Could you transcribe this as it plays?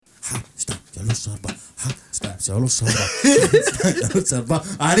3, 4, 1, 2, 3, 4, 2, 3, 4,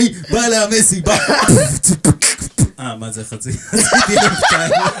 אני בא למסיבה. מה זה חצי? עשיתי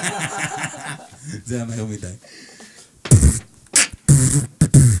לפתיים. זה היה מהר מדי.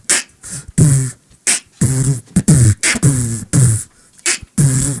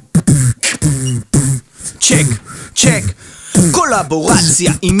 צ'ק, צ'ק,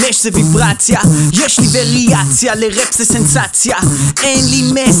 קולבורציה, אם יש זה ויברציה, יש לי וריאציה, לרפ זה סנסציה, אין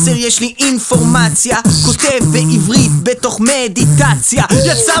לי מסר, יש לי אינפורמציה, כותב בעברית בתוך מדיטציה,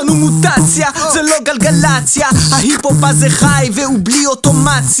 יצרנו מוטציה, זה לא גלגלציה, ההיפ-הופ הזה חי והוא בלי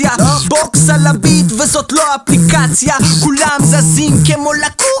אוטומציה, בוקס על הביט וזאת לא אפליקציה, כולם זזים כמו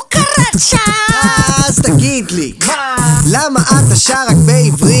לקוקרצ'ה. אז תגיד לי, למה אתה שר רק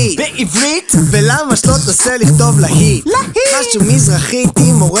בעברית? בעברית? ולמה שלא תנסה לכתוב להיט? משהו מזרחית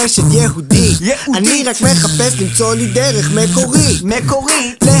עם מורשת יהודית. אני רק מחפש למצוא לי דרך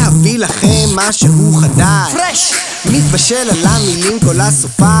מקורית להביא לכם משהו חדש, פרש, מתבשל על המילים כל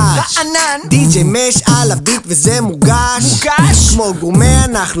הסופש, רענן, די.ג'יי מש על הביט וזה מורגש, כמו גורמה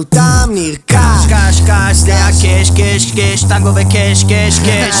אנחנו תם נרכש. קש קש זה הקש קש קש טנגו וקש קש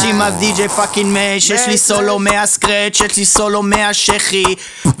קש עם הדי.ג'יי פאקינג מש, יש לי סולו מהסקראץ', יש לי סולו מהשכי,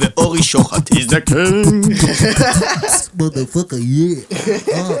 ואורי שוחט is the king. Motherfucker, yeah.